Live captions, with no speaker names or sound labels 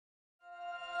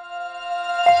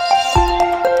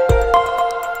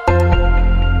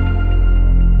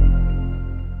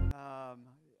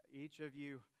of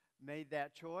you made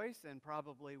that choice and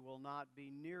probably will not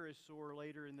be near as sore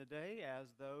later in the day as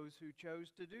those who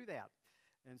chose to do that.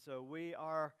 And so we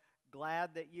are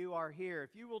glad that you are here.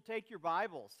 If you will take your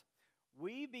Bibles,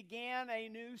 we began a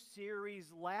new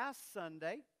series last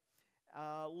Sunday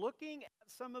looking at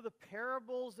some of the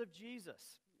parables of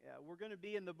Jesus. We're going to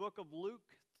be in the book of Luke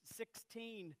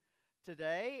 16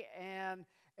 today, and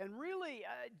really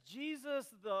Jesus,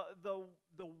 the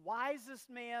wisest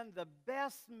man, the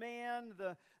best man,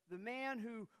 the man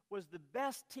who was the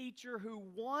best teacher, who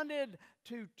wanted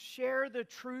to share the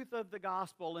truth of the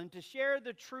gospel and to share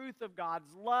the truth of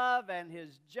God's love and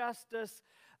His justice,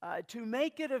 to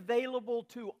make it available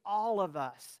to all of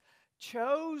us,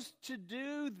 chose to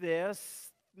do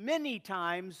this many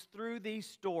times through these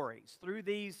stories, through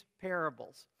these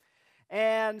parables.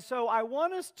 And so I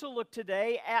want us to look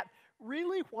today at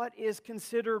really what is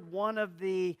considered one of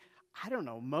the,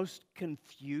 most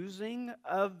confusing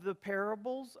of the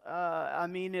parables.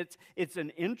 It's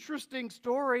an interesting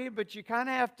story, but you kind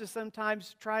of have to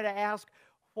sometimes try to ask,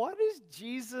 what is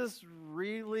Jesus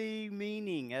really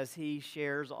meaning as He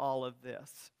shares all of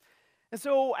this? And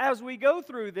so as we go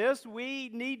through this, we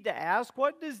need to ask,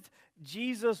 what does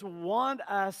Jesus want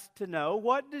us to know?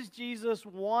 What does Jesus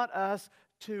want us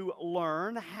to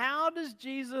learn? How does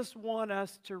Jesus want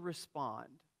us to respond?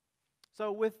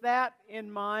 So with that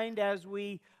in mind, as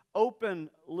we open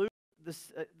Luke, the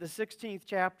 16th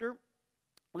chapter,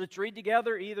 let's read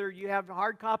together. Either you have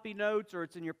hard copy notes or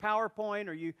it's in your PowerPoint,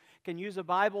 or you can use a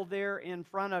Bible there in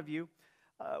front of you.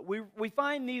 We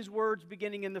find these words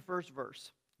beginning in the first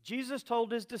verse. Jesus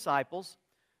told His disciples,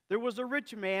 "There was a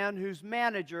rich man whose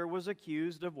manager was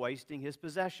accused of wasting his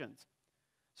possessions.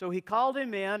 So He called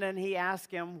him in and He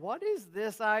asked him, 'What is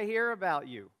this I hear about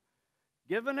you?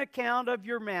 Give an account of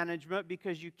your management,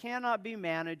 because you cannot be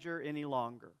manager any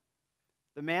longer.'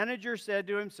 The manager said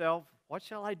to himself, 'What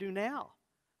shall I do now?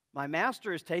 My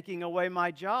master is taking away my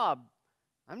job.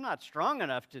 I'm not strong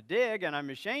enough to dig, and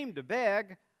I'm ashamed to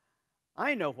beg.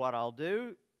 I know what I'll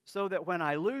do, so that when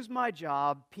I lose my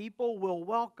job, people will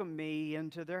welcome me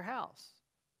into their house.'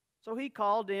 So he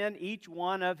called in each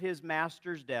one of his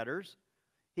master's debtors.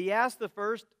 He asked the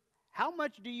first, 'How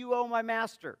much do you owe my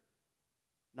master?'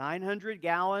 900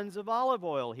 gallons of olive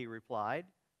oil,' he replied.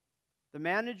 The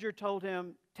manager told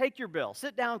him, 'Take your bill,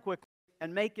 sit down quickly,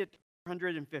 and make it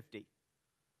 150.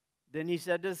 Then he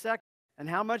said to the second, 'And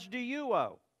how much do you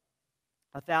owe?'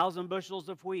 1,000 bushels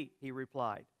of wheat,' he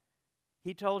replied.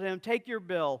 He told him, 'Take your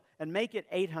bill and make it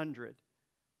 800.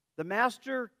 The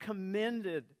master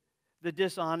commended the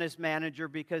dishonest manager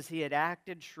because he had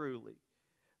acted shrewdly.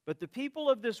 But the people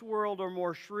of this world are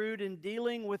more shrewd in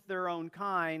dealing with their own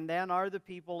kind than are the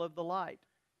people of the light.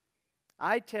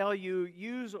 I tell you,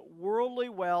 use worldly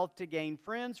wealth to gain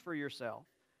friends for yourself,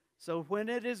 so when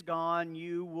it is gone,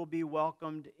 you will be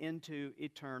welcomed into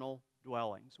eternal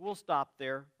dwellings.'" We'll stop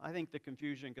there. I think the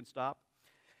confusion can stop.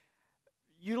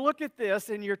 You look at this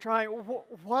and you're trying,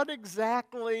 what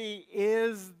exactly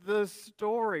is the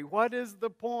story? What is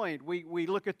the point? We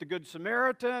look at the Good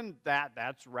Samaritan,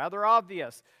 that's rather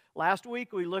obvious. Last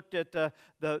week we looked at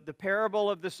the parable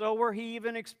of the sower. He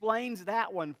even explains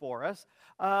that one for us.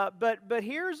 But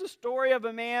here's a story of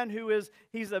a man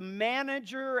he's a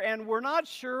manager, and we're not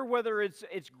sure whether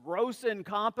it's gross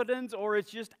incompetence or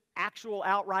it's just actual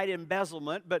outright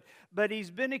embezzlement, but he's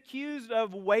been accused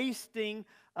of wasting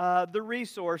the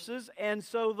resources. And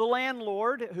so the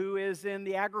landlord, who is in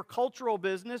the agricultural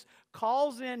business,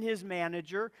 calls in his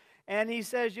manager, and he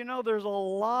says, "There's a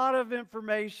lot of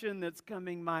information that's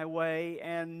coming my way,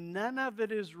 and none of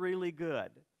it is really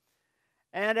good."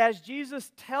 And as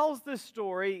Jesus tells this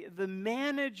story, the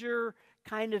manager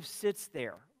kind of sits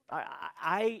there.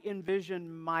 I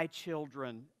envision my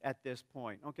children at this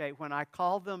point. Okay, when I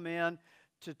call them in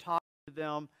to talk to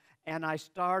them, and I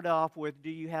start off with, "Do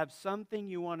you have something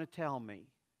you want to tell me?"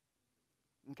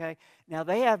 Okay, now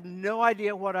they have no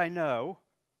idea what I know.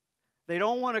 They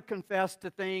don't want to confess to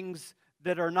things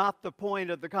that are not the point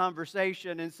of the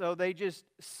conversation, and so they just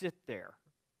sit there.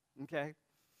 Okay.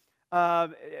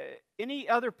 Any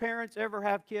other parents ever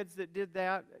have kids that did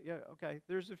that? Yeah. Okay.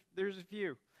 There's a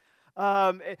few.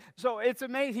 So it's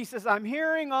amazing. He says, "I'm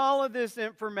hearing all of this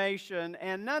information,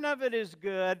 and none of it is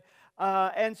good.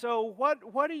 And so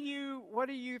what do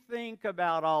you think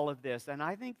about all of this?" And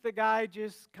I think the guy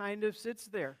just kind of sits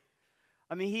there.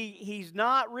 I mean, he's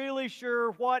not really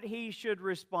sure what he should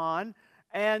respond.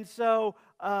 And so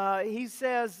he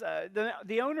says,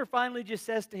 the owner finally just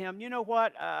says to him, "You know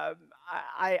what,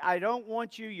 I don't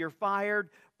want you, you're fired,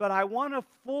 but I want a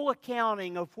full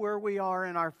accounting of where we are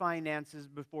in our finances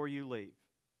before you leave."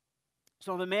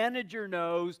 So the manager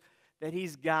knows that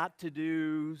he's got to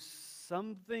do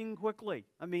something quickly.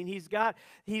 I mean,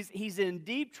 he's in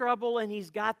deep trouble, and he's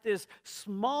got this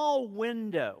small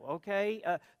window, okay?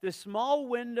 This small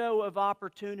window of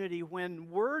opportunity when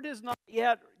word has not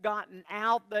yet gotten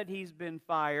out that he's been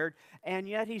fired, and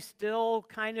yet he's still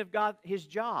kind of got his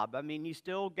job. I mean, he's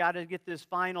still got to get this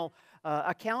final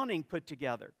accounting put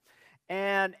together.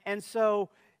 And so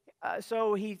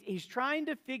he's trying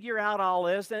to figure out all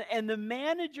this, and the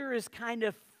manager is kind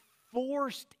of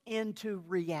forced into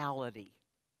reality.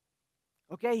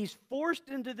 Okay, he's forced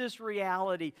into this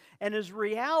reality, and his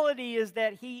reality is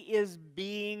that he is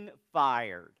being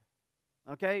fired.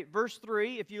 Okay, verse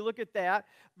 3, if you look at that,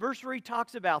 verse 3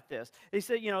 talks about this. He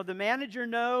said, the manager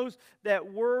knows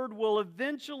that word will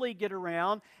eventually get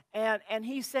around, and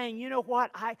he's saying, you know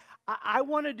what, I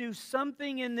want to do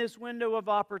something in this window of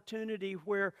opportunity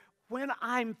where when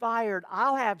I'm fired,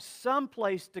 I'll have some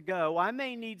place to go. I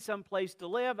may need some place to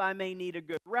live. I may need a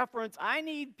good reference. I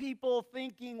need people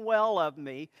thinking well of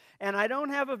me. And I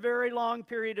don't have a very long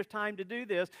period of time to do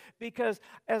this, because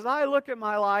as I look at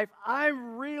my life,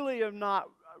 I'm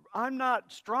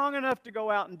not strong enough to go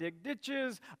out and dig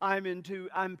ditches. I'm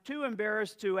too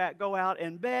embarrassed to go out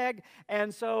and beg.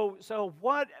 And so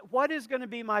what is going to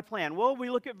be my plan? Well, we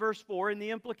look at verse 4, and the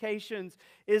implications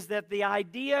is that the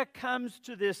idea comes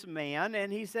to this man,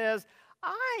 and he says,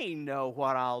 I know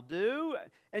what I'll do.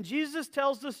 And Jesus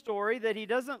tells the story that he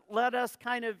doesn't let us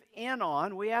kind of in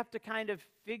on. We have to kind of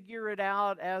figure it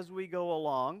out as we go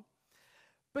along.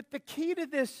 But the key to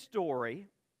this story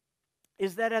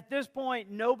is that at this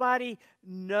point, nobody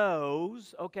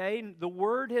knows, okay? The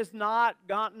word has not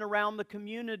gotten around the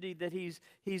community that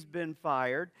he's been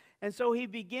fired. And so he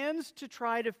begins to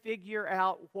try to figure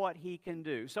out what he can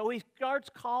do. So he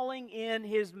starts calling in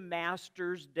his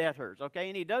master's debtors, okay?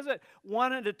 And he does it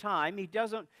one at a time. He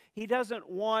doesn't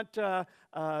want the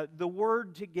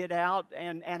word to get out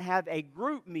and have a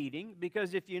group meeting,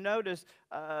 because if you notice,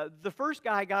 the first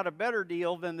guy got a better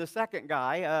deal than the second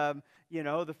guy.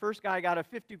 The first guy got a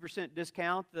 50%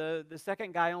 discount. The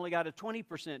second guy only got a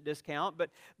 20% discount.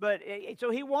 So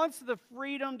he wants the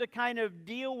freedom to kind of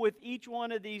deal with each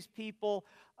one of these people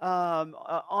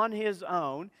on his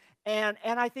own. And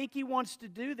I think he wants to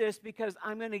do this because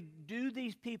I'm going to do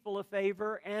these people a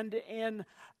favor, and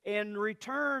in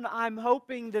return, I'm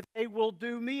hoping that they will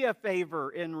do me a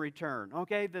favor in return.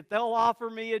 Okay, that they'll offer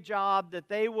me a job, that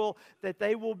they will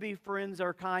be friends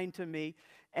or kind to me.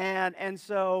 And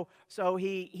so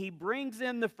he brings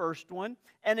in the first one,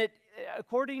 and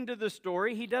according to the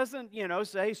story, he doesn't,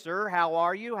 say, "Sir, how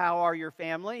are you? How are your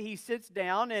family?" He sits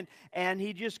down and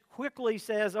he just quickly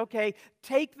says, "Okay,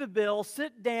 take the bill,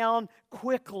 sit down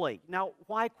quickly." Now,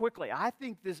 why quickly? I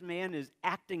think this man is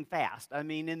acting fast. I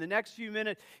mean, in the next few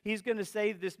minutes, he's going to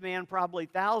save this man probably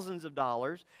thousands of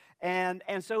dollars. And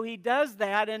so he does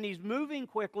that, and he's moving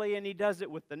quickly, and he does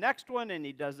it with the next one, and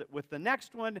he does it with the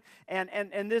next one.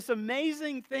 And this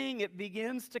amazing thing, it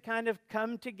begins to kind of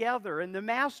come together. And the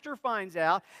master finds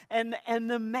out, and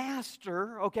the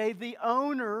master, okay, the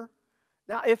owner.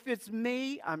 Now, if it's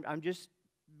me, I'm just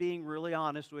being really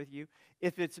honest with you.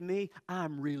 If it's me,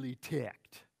 I'm really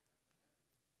ticked.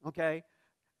 Okay?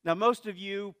 Now, most of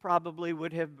you probably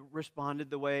would have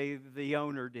responded the way the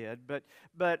owner did, but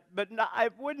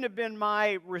it wouldn't have been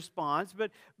my response.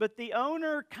 But the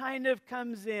owner kind of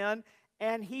comes in,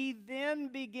 and he then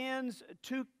begins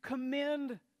to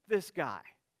commend this guy.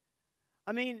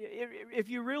 I mean, if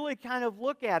you really kind of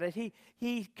look at it,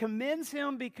 he commends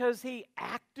him because he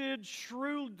acted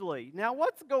shrewdly. Now,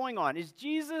 what's going on? Is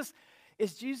Jesus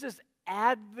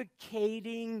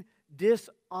advocating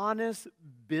dishonest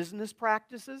business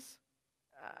practices?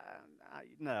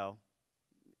 No,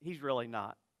 he's really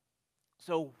not.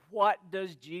 So what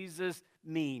does Jesus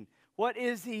mean? What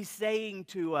is he saying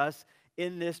to us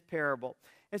in this parable?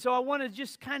 And so I want to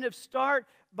just kind of start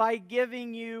by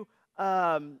giving you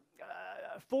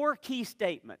 4 key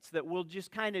statements that we'll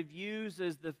just kind of use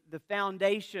as the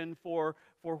foundation for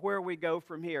where we go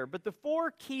from here. But the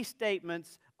 4 key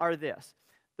statements are this.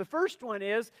 The first one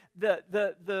is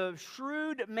the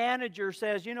shrewd manager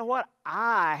says, you know what?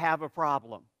 I have a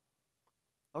problem.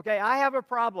 Okay, I have a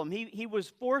problem. He was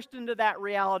forced into that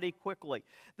reality quickly.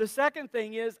 The second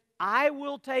thing is, I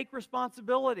will take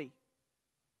responsibility.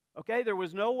 Okay, there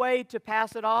was no way to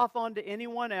pass it off onto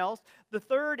anyone else. The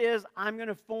third is, I'm going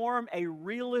to form a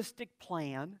realistic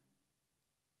plan.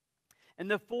 And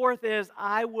the fourth is,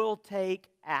 I will take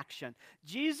action.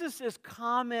 Jesus is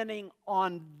commenting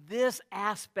on this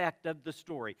aspect of the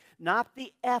story, not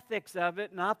the ethics of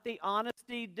it, not the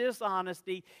honesty,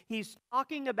 dishonesty. He's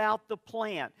talking about the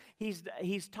plan.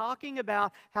 He's talking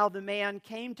about how the man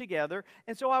came together.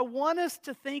 And so I want us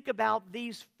to think about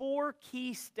these four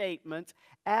key statements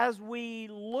as we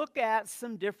look at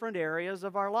some different areas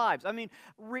of our lives. I mean,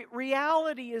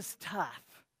 reality is tough.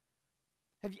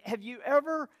 Have you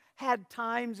ever had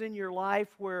times in your life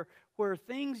where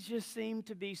things just seem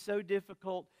to be so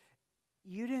difficult,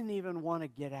 you didn't even want to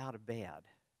get out of bed?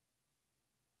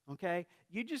 Okay?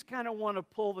 You just kind of want to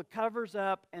pull the covers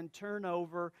up and turn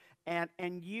over, and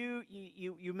you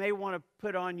may want to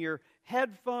put on your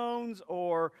headphones,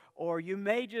 or you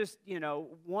may just,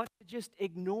 want to just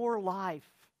ignore life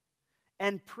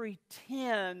and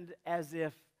pretend as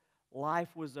if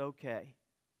life was okay.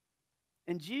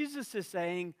 And Jesus is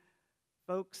saying,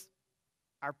 folks,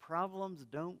 our problems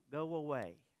don't go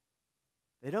away.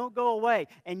 They don't go away.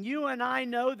 And you and I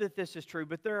know that this is true,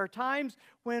 but there are times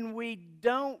when we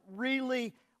don't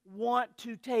really want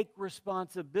to take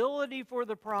responsibility for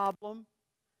the problem.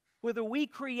 Whether we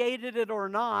created it or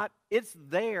not, it's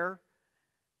there.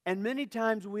 And many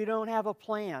times we don't have a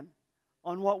plan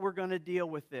on what we're going to deal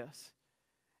with this.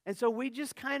 And so we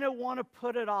just kind of want to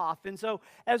put it off. And so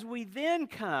as we then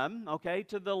come,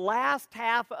 to the last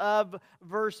half of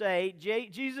verse 8,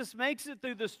 Jesus makes it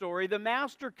through the story. The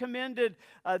master commended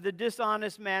the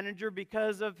dishonest manager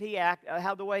because of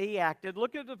the way he acted.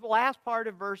 Look at the last part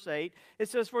of verse 8. It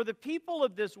says, "For the people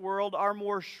of this world are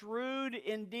more shrewd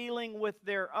in dealing with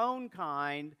their own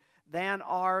kind than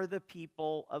are the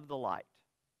people of the light."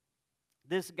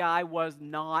 This guy was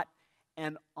not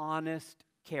an honest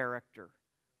character.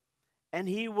 And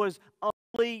he was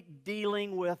only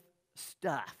dealing with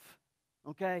stuff,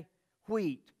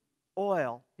 wheat,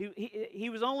 oil. He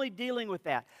was only dealing with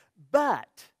that.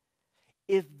 But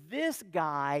if this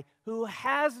guy who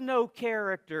has no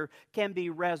character can be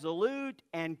resolute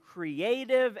and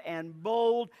creative and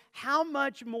bold, how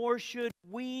much more should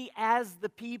we as the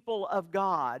people of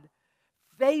God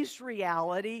face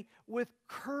reality with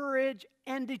courage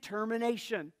and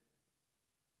determination?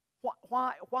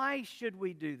 Why should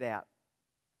we do that?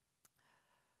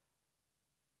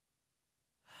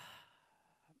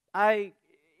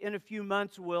 In a few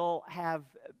months, will have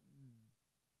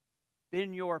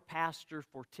been your pastor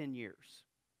for 10 years.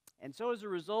 And so as a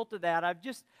result of that,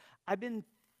 I've been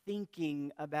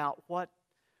thinking about what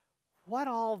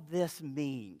all this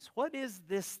means. What is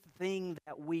this thing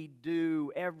that we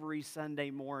do every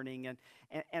Sunday morning,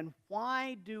 and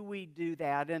why do we do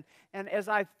that? And as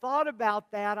I thought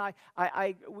about that,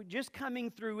 I just coming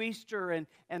through Easter and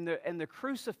the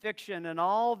crucifixion and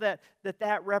all that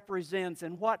represents,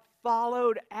 and what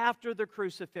followed after the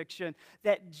crucifixion,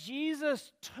 that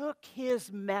Jesus took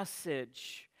his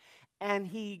message and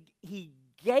he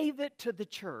gave it to the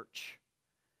church.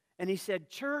 And he said,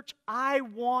 "Church, I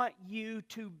want you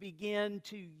to begin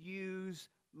to use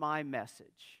my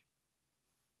message."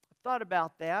 I thought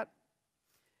about that.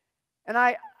 And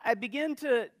I began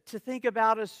to think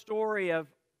about a story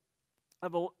of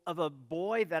a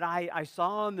boy that I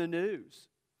saw on the news.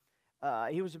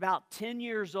 He was about 10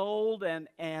 years old, and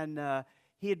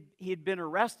he had been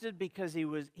arrested because he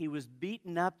was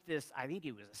beating up this, I think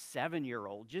he was a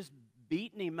 7-year-old, just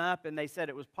beating him up, and they said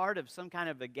it was part of some kind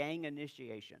of a gang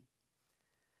initiation.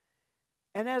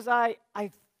 And as I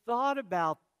thought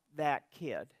about that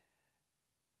kid,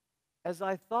 as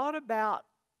I thought about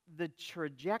the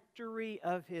trajectory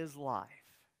of his life,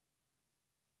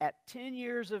 at 10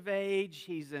 years of age,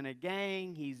 he's in a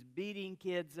gang, he's beating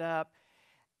kids up.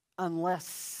 Unless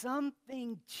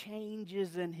something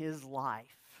changes in his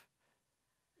life,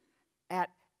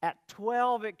 at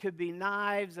 12, it could be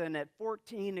knives, and at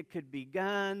 14, it could be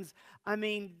guns. I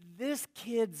mean, this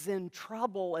kid's in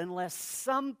trouble unless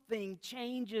something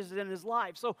changes in his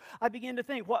life. So I began to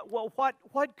think,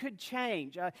 what could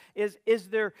change? Is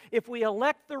there, if we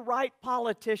elect the right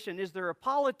politician, is there a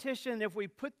politician, if we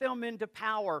put them into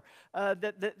power,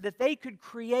 that they could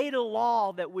create a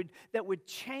law that would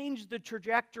change the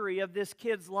trajectory of this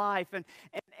kid's life?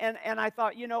 And I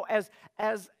thought,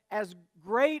 as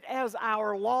great as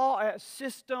our law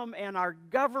system and our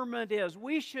government is,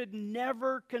 we should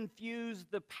never confuse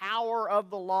the power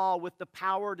of the law with the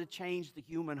power to change the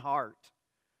human heart.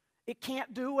 It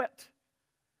can't do it.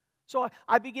 So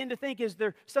I begin to think, is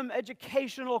there some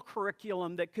educational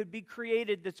curriculum that could be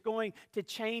created that's going to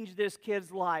change this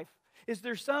kid's life? Is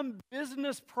there some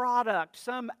business product,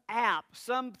 some app,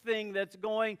 something that's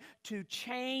going to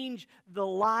change the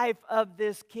life of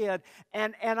this kid?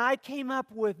 And I came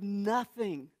up with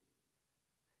nothing.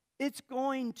 It's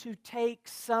going to take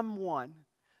someone,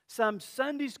 some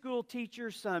Sunday school teacher,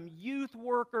 some youth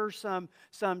worker, some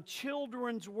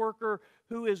children's worker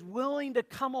who is willing to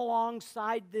come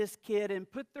alongside this kid and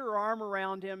put their arm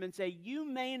around him and say, you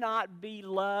may not be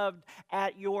loved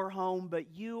at your home, but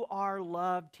you are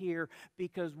loved here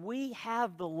because we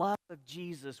have the love of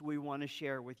Jesus we want to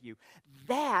share with you.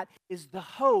 That is the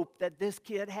hope that this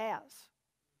kid has.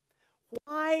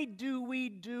 Why do we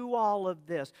do all of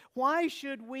this? Why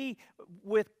should we,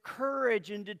 with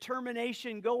courage and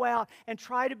determination, go out and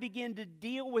try to begin to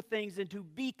deal with things and to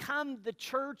become the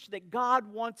church that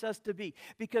God wants us to be?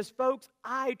 Because, folks,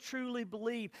 I truly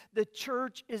believe the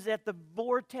church is at the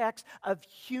vortex of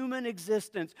human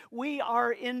existence. We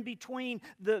are in between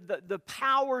the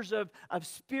powers of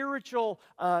spiritual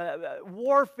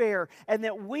warfare, and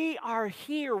that we are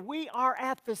here. We are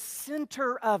at the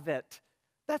center of it.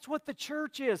 That's what the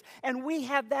church is. And we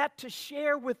have that to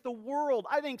share with the world.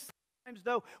 I think sometimes,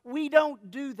 though, we don't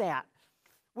do that.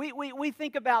 We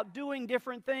think about doing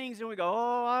different things and we go,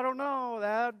 oh, I don't know,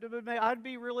 I'd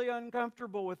be really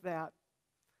uncomfortable with that.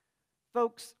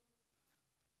 Folks,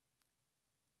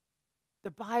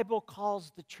 the Bible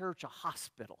calls the church a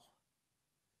hospital.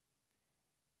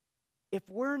 If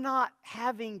we're not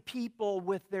having people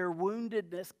with their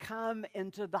woundedness come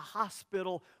into the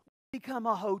hospital, we become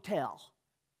a hotel.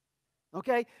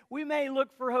 Okay, we may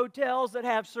look for hotels that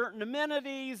have certain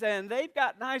amenities and they've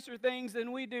got nicer things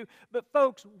than we do. But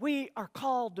folks, we are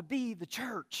called to be the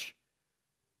church.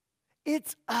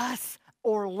 It's us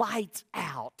or lights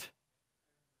out.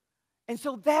 And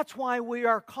so that's why we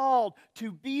are called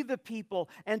to be the people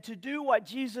and to do what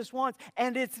Jesus wants.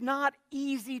 And it's not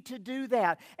easy to do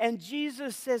that. And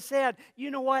Jesus has said,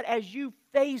 you know what, as you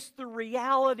face the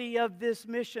reality of this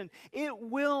mission, it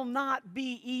will not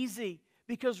be easy.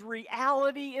 Because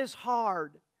reality is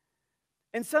hard.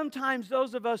 And sometimes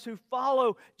those of us who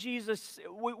follow Jesus,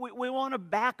 we want to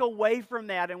back away from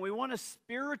that and we want to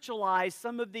spiritualize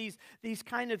some of these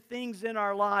kind of things in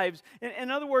our lives. In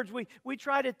other words, we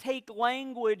try to take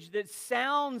language that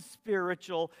sounds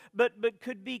spiritual but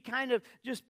could be kind of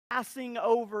just passing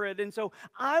over it. And so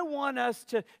I want us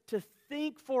to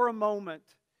think for a moment.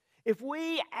 If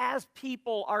we as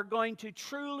people are going to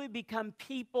truly become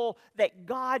people that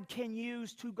God can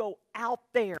use to go out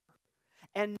there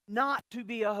and not to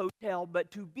be a hotel,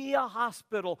 but to be a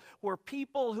hospital where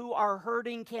people who are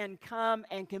hurting can come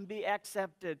and can be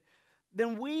accepted,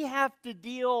 then we have to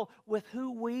deal with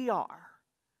who we are.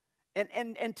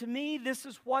 And to me, this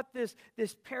is what this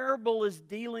parable is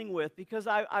dealing with, because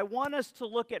I want us to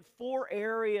look at 4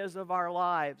 areas of our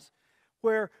lives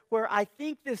where I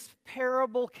think this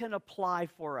parable can apply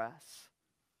for us.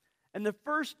 And the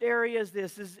first area is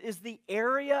this, is the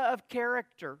area of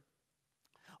character.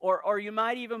 Or you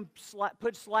might even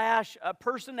put slash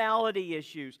personality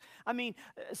issues. I mean,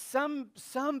 some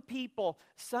people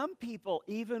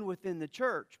even within the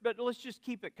church, but let's just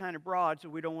keep it kind of broad so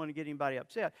we don't want to get anybody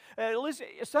upset. Listen,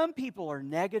 some people are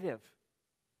negative.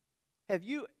 Have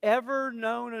you ever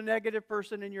known a negative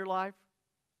person in your life?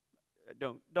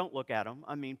 Don't look at them.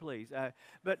 I mean, please.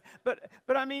 But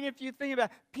I mean, if you think about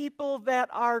people that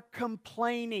are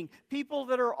complaining, people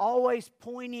that are always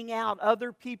pointing out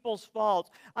other people's faults.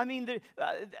 I mean,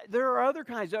 there are other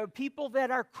kinds of people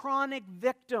that are chronic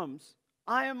victims.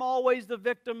 I am always the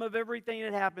victim of everything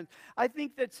that happens. I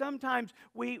think that sometimes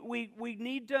we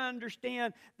need to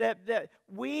understand that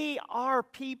we are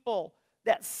people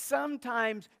that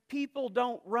sometimes people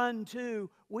don't run to.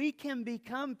 We can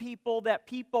become people that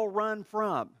people run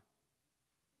from.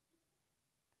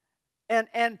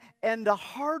 And the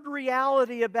hard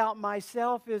reality about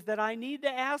myself is that I need to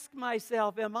ask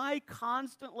myself, am I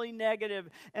constantly negative?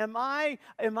 Am I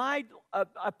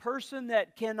a person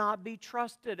that cannot be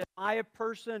trusted? Am I a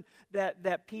person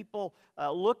that people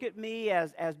look at me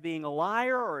as being a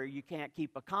liar, or you can't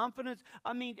keep a confidence?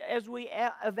 I mean, as we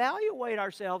evaluate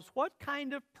ourselves, what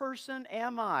kind of person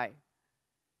am I?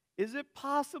 Is it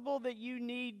possible that you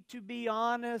need to be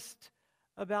honest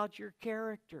about your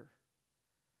character?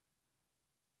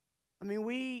 I mean,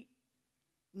 we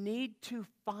need to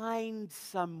find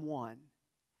someone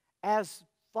as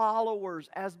followers,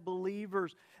 as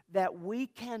believers, that we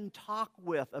can talk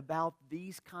with about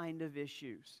these kind of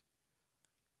issues.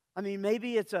 I mean,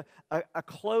 maybe it's a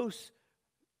close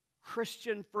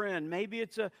Christian friend. Maybe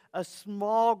it's a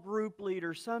small group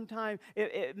leader. Sometimes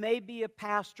it may be a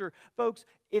pastor. Folks,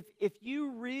 if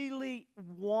you really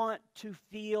want to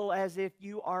feel as if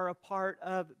you are a part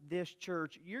of this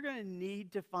church, you're going to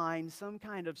need to find some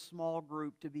kind of small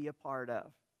group to be a part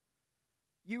of.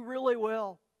 You really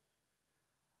will.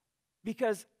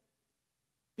 Because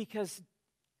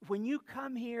when you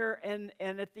come here, and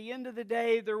at the end of the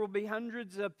day, there will be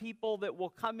hundreds of people that will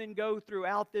come and go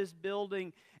throughout this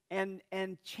building, and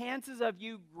chances of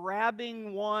you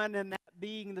grabbing one and that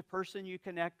being the person you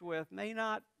connect with may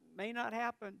not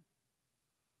happen.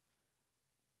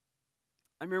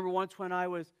 I remember once when I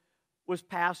was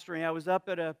pastoring, I was up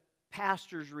at a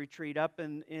pastor's retreat up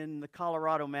in the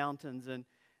Colorado mountains,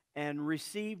 and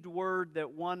received word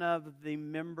that one of the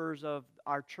members of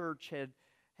our church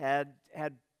had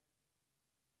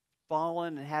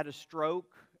fallen and had a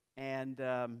stroke and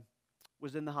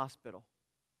was in the hospital.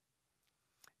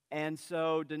 And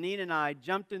so Deneen and I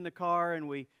jumped in the car and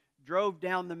we drove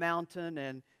down the mountain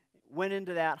and went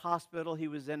into that hospital. He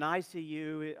was in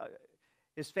ICU.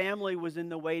 His family was in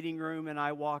the waiting room, and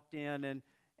I walked in,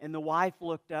 and the wife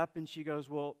looked up and she goes,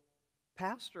 "Well,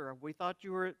 Pastor, we thought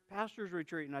you were at pastor's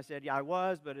retreat." And I said, "Yeah, I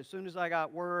was, but as soon as I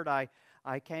got word, I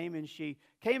came." And she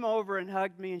came over and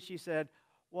hugged me, and she said,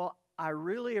 "Well, I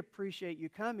really appreciate you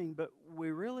coming, but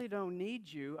we really don't need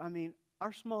you. I mean,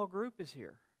 our small group is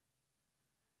here."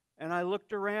 And I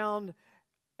looked around,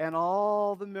 and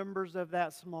all the members of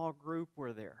that small group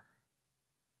were there.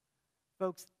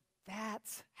 Folks,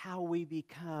 that's how we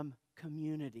become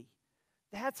community.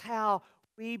 That's how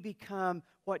we become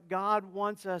what God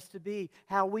wants us to be,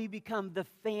 how we become the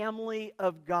family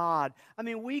of God. I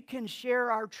mean, we can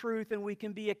share our truth and we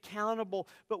can be accountable,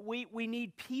 but we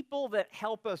need people that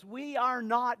help us. We are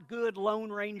not good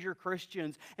Lone Ranger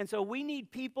Christians, and so we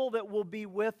need people that will be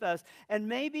with us. And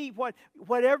maybe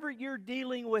whatever you're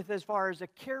dealing with as far as a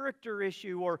character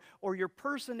issue or your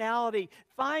personality,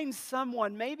 find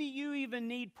someone. Maybe you even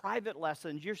need private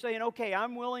lessons. You're saying, "Okay,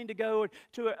 I'm willing to go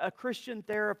to a Christian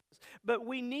therapist," but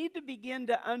we need to begin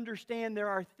to understand there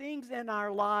are things in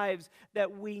our lives that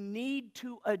we need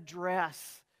to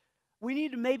address. We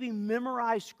need to maybe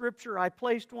memorize Scripture. I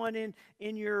placed one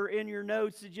in your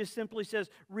notes that just simply says,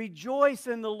 "Rejoice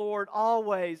in the Lord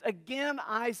always. Again,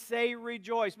 I say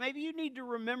rejoice." Maybe you need to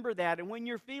remember that. And when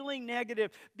you're feeling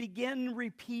negative, begin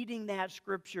repeating that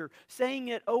Scripture, saying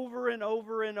it over and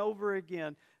over and over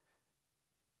again.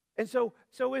 And so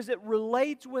as it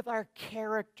relates with our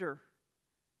character,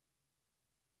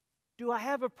 do I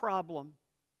have a problem?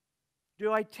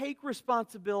 Do I take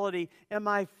responsibility? Am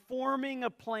I forming a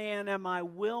plan? Am I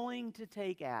willing to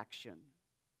take action?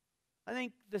 I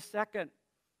think the second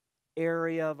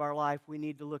area of our life we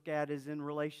need to look at is in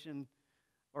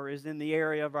the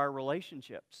area of our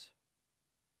relationships.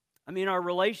 I mean, our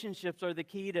relationships are the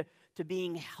key to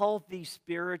being healthy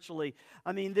spiritually.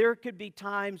 I mean, there could be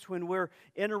times when we're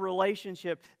in a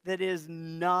relationship that is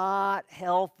not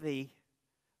healthy,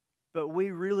 but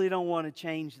we really don't want to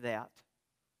change that.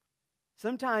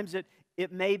 Sometimes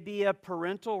it may be a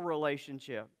parental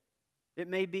relationship. It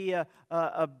may be a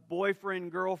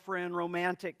boyfriend-girlfriend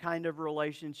romantic kind of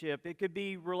relationship. It could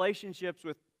be relationships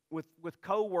with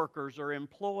co-workers or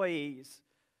employees.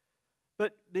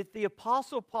 But the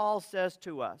Apostle Paul says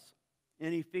to us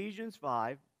in Ephesians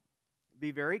 5,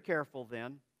 "Be very careful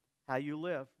then how you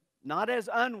live, not as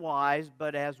unwise,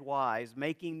 but as wise,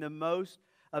 making the most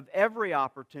of every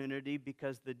opportunity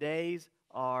because the days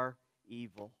are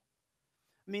evil."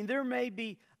 I mean, there may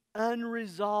be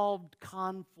unresolved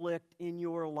conflict in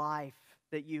your life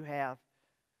that you have.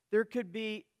 There could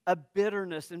be a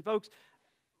bitterness. And folks,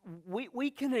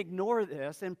 we can ignore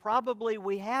this, and probably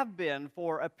we have been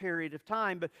for a period of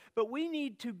time, but we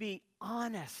need to be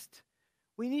honest.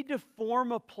 We need to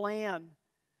form a plan.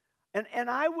 And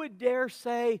I would dare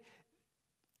say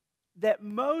that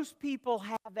most people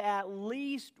have at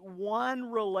least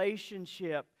one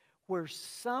relationship where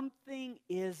something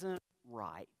isn't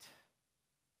right,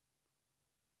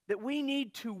 that we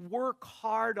need to work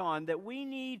hard on, that we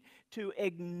need to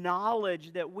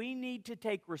acknowledge, that we need to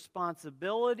take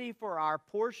responsibility for our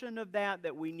portion of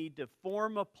that we need to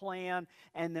form a plan,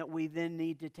 and that we then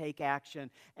need to take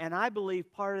action. And I believe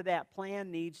part of that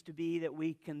plan needs to be that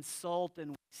we consult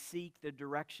and seek the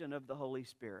direction of the Holy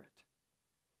Spirit.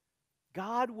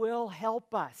 God will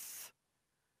help us.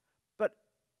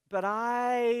 But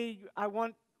I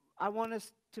want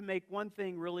us to make one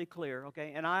thing really clear,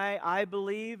 okay? And I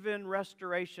believe in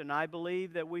restoration. I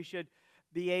believe that we should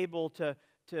be able to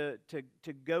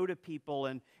go to people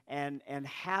and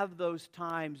have those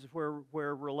times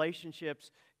where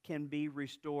relationships can be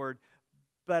restored.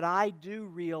 But I do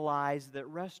realize that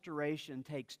restoration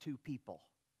takes two people.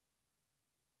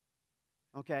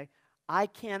 Okay? I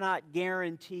cannot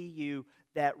guarantee you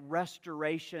that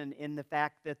restoration in the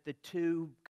fact that the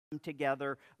two come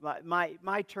together.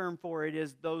 My term for it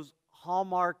is those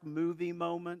Hallmark movie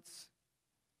moments.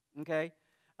 Okay?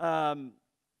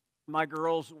 my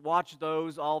girls watch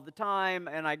those all the time,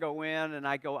 and I go in and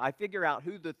I figure out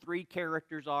who the three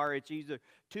characters are. It's either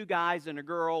two guys and a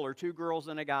girl or two girls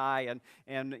and a guy,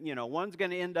 and one's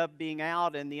going to end up being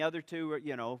out, and the other two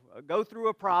go through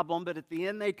a problem, but at the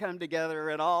end they come together,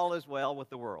 and all is well with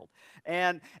the world.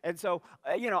 And so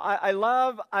I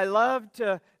love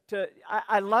to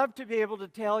be able to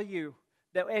tell you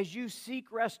that as you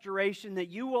seek restoration, that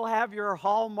you will have your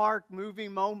hallmark movie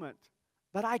moment.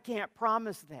 But I can't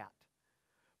promise that.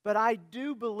 But I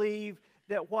do believe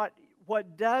that what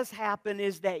does happen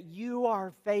is that you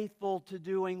are faithful to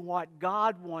doing what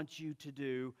God wants you to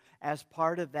do as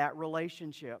part of that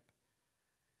relationship.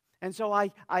 And so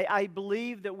I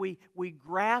believe that we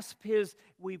grasp His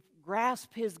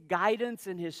guidance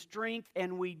and His strength,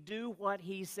 and we do what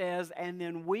He says, and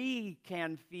then we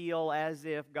can feel as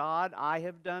if, God, I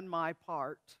have done my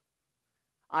part.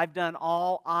 I've done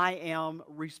all I am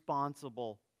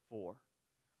responsible for.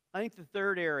 I think the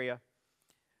third area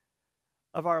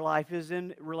of our life is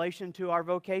in relation to our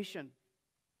vocation.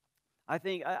 I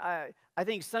think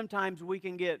sometimes we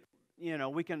can get,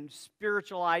 we can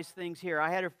spiritualize things here. I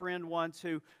had a friend once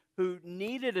who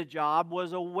needed a job,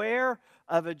 was aware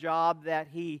of a job that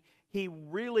he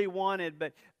really wanted,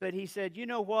 but he said, you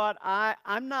know what,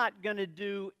 I'm not going to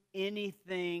do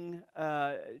anything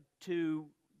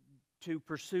to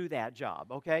pursue that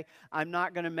job, okay? I'm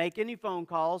not going to make any phone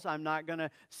calls. I'm not going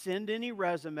to send any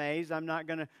resumes. I'm not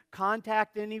going to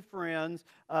contact any friends.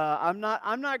 I'm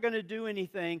not going to do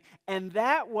anything. And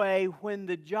that way, when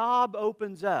the job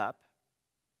opens up,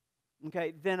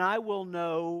 okay, then I will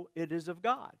know it is of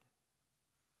God.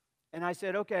 And I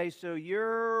said, okay, so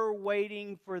you're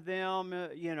waiting for them,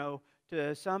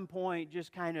 to some point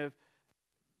just kind of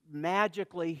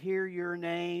magically hear your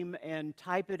name and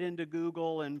type it into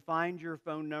Google and find your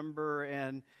phone number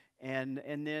and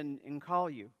then call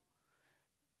you.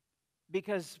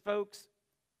 Because, folks,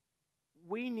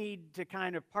 we need to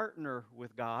kind of partner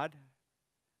with God.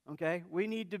 Okay? We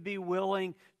need to be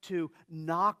willing to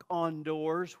knock on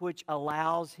doors, which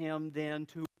allows Him then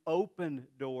to open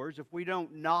doors. If we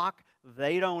don't knock,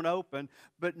 they don't open.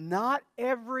 But not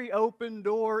every open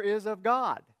door is of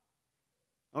God.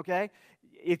 Okay?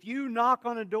 If you knock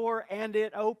on a door and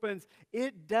it opens,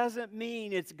 it doesn't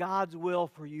mean it's God's will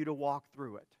for you to walk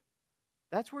through it.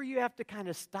 That's where you have to kind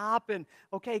of stop and,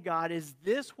 okay, God, is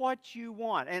this what you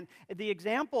want? And the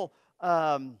example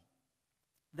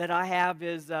that I have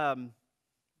is, you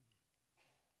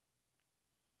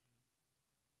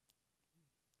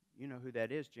know who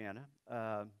that is, Jana.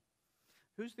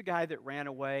 Who's the guy that ran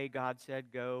away? God said,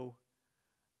 go.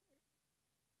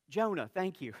 Jonah,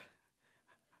 thank you.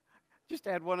 Just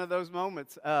had one of those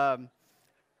moments. I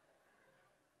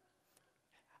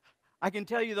can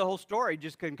tell you the whole story,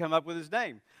 just couldn't come up with his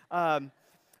name. But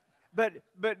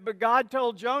God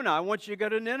told Jonah, I want you to go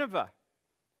to Nineveh.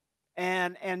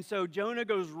 And so Jonah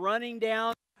goes running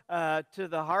down to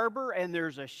the harbor, and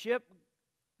there's a ship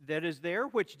that is there,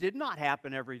 which did not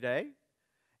happen every day.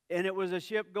 And it was a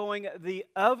ship going the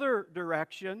other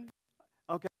direction.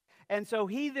 Okay. And so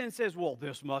he then says, well,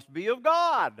 this must be of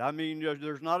God. I mean,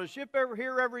 there's not a ship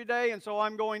here every day, and so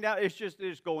I'm going down.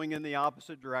 It's going in the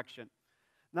opposite direction.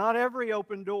 Not every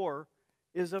open door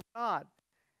is of God.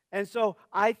 And so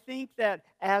I think that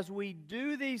as we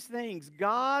do these things,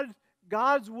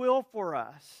 God's will for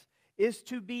us is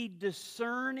to be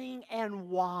discerning and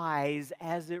wise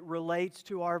as it relates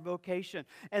to our vocation.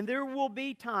 And there will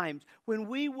be times when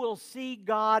we will see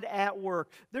God at work.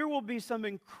 There will be some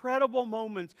incredible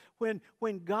moments when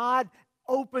God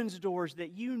opens doors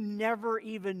that you never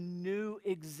even knew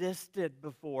existed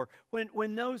before.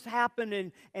 When those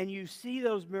happen and you see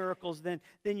those miracles, then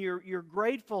you're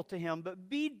grateful to Him. But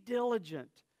be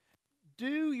diligent.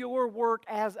 Do your work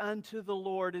as unto the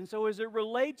Lord. And so as it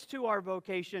relates to our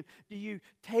vocation, do you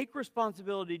take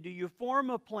responsibility? Do you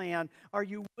form a plan? Are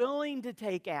you willing to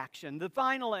take action? The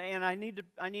final, and I need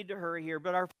to hurry here,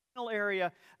 but our final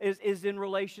area is in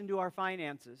relation to our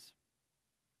finances.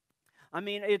 I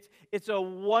mean, it's a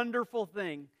wonderful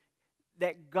thing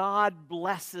that God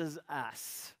blesses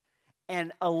us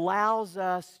and allows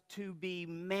us to be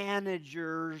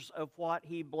managers of what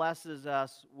He blesses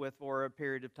us with for a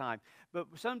period of time. But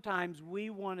sometimes we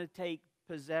want to take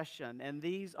possession, and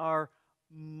these are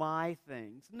my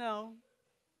things. No.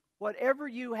 Whatever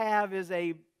you have is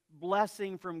a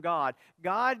blessing from God.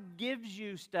 God gives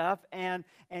you stuff, and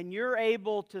you're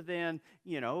able to then,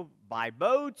 buy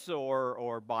boats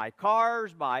or buy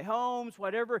cars, buy homes,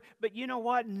 whatever. But you know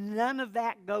what? None of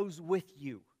that goes with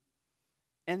you.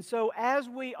 And so as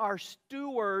we are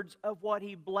stewards of what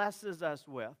He blesses us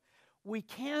with, We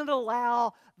can't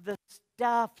allow the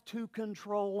stuff to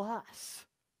control us.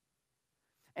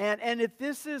 And if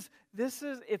this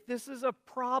is a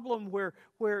problem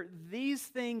where these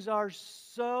things are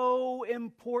so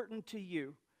important to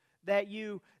you that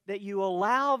you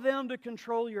allow them to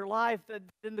control your life,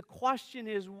 then the question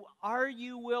is, are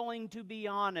you willing to be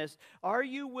honest? Are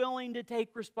you willing to take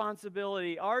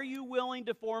responsibility? Are you willing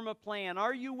to form a plan?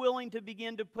 Are you willing to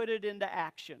begin to put it into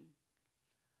action?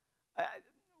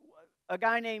 A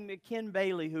guy named Ken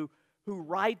Bailey, who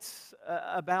writes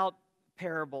about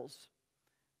parables,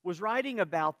 was writing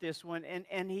about this one,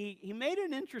 and he made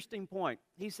an interesting point.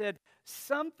 He said,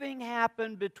 something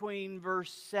happened between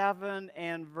verse 7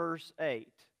 and verse 8,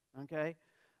 okay?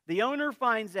 The owner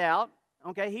finds out,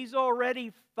 okay, he's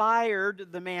already fired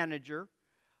the manager,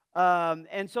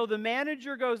 and so the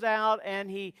manager goes out and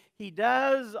he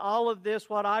does all of this,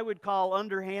 what I would call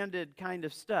underhanded kind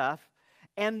of stuff,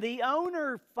 and the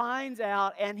owner finds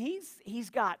out, and he's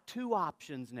got two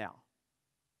options now,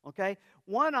 okay?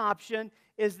 One option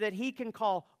is that he can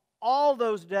call all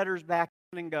those debtors back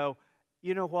in and go,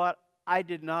 you know what, I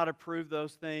did not approve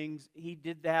those things. He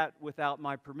did that without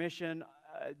my permission.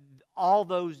 All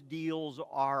those deals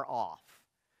are off.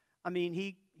 I mean,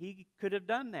 he could have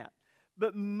done that.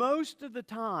 But most of the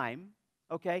time,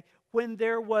 okay, when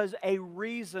there was a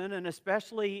reason, and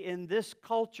especially in this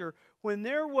culture, when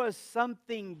there was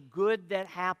something good that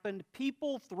happened,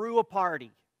 people threw a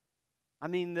party. I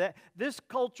mean, this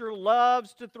culture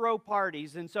loves to throw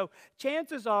parties. And so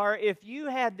chances are, if you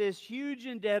had this huge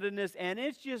indebtedness and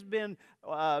it's just been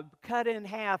cut in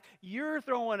half, you're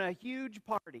throwing a huge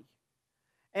party.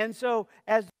 And so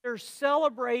as they're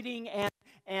celebrating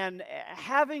and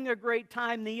having a great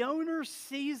time, the owner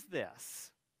sees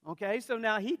this. Okay, so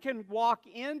now he can walk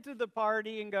into the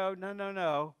party and go, no, no,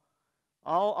 no,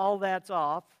 all that's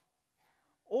off.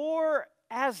 Or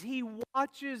as he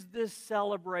watches this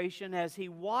celebration, as he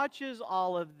watches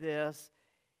all of this,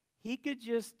 he could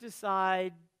just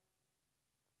decide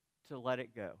to let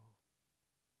it go.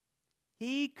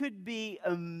 He could be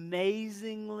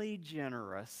amazingly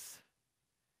generous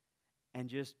and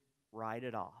just write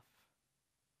it off.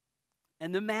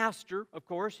 And the master, of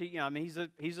course,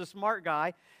 he's a smart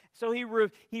guy. So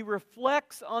he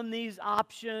reflects on these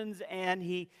options, and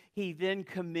he then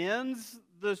commends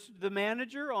the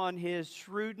manager on his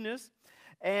shrewdness.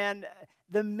 And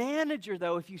the manager,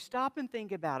 though, if you stop and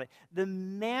think about it, the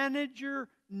manager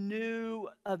knew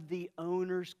of the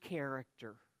owner's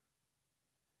character.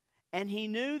 And he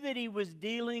knew that he was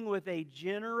dealing with a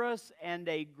generous and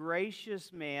a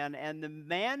gracious man, and the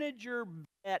manager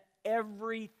bet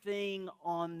everything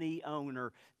on the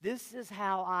owner. This is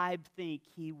how I think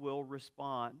he will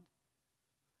respond.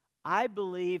 I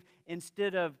believe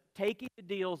instead of taking the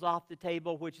deals off the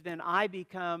table, which then I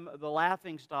become the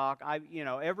laughingstock,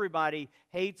 everybody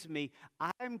hates me,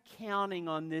 I'm counting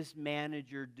on this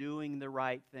manager doing the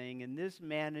right thing, and this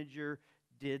manager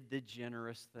did the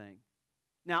generous thing.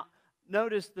 Now,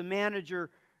 notice the manager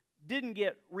didn't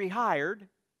get rehired,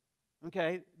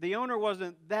 okay? The owner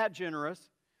wasn't that generous.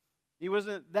 He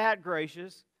wasn't that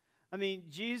gracious. I mean,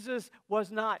 Jesus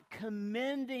was not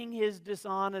commending his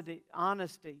dishonesty.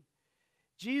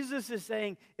 Jesus is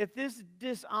saying, if this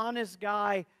dishonest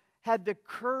guy had the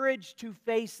courage to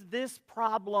face this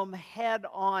problem head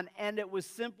on, and it was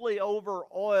simply over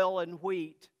oil and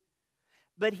wheat,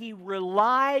 but he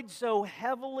relied so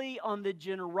heavily on the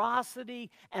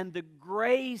generosity and the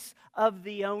grace of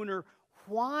the owner,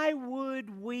 why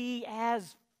would we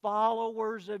as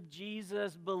followers of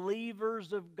Jesus,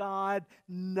 believers of God,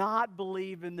 not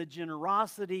believe in the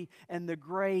generosity and the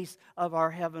grace of our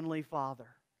Heavenly Father?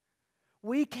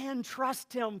 We can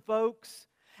trust Him, folks.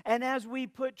 And as we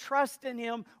put trust in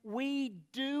Him, we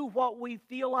do what we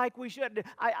feel like we should.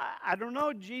 I don't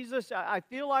know, Jesus, I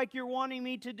feel like you're wanting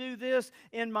me to do this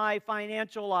in my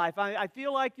financial life. I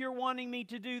feel like you're wanting me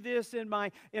to do this in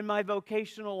my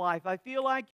vocational life. I feel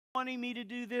like you're wanting me to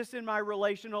do this in my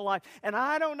relational life. And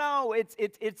I don't know,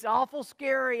 it's awful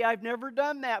scary. I've never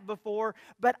done that before,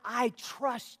 but I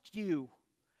trust you.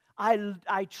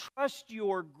 I trust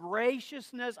your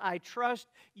graciousness. I trust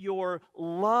your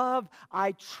love.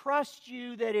 I trust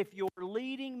you that if you're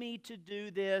leading me to do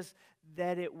this,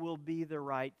 that it will be the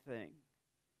right thing.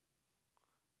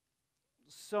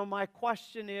 So my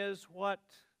question is, what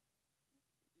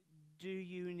do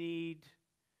you need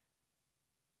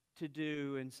to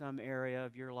do in some area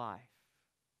of your life?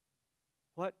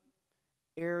 What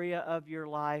area of your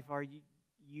life are you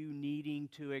needing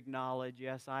to acknowledge,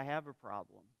 yes, I have a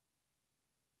problem.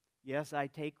 Yes, I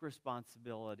take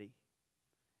responsibility.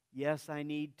 Yes, I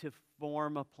need to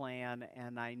form a plan,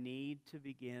 and I need to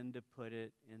begin to put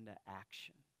it into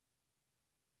action.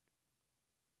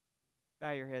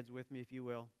 Bow your heads with me, if you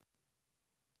will.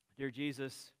 Dear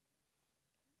Jesus,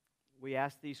 we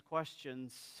ask these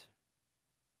questions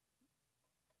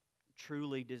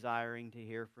truly desiring to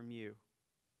hear from you.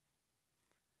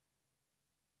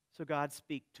 So God,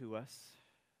 speak to us.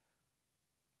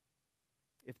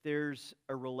 If there's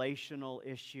a relational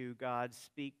issue, God,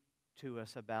 speak to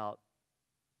us about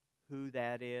who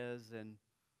that is and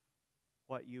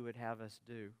what you would have us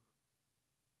do.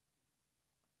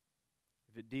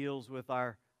 If it deals with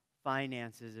our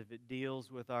finances, if it deals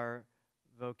with our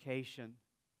vocation,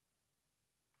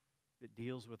 if it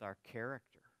deals with our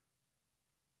character,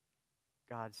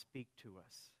 God, speak to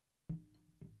us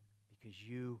because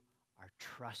you are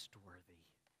trustworthy.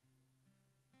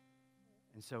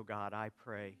 And so, God, I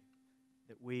pray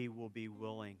that we will be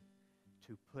willing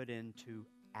to put into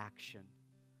action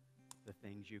the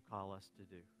things you call us to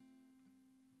do.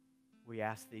 We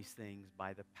ask these things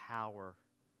by the power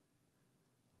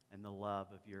and the love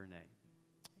of your name.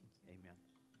 Amen.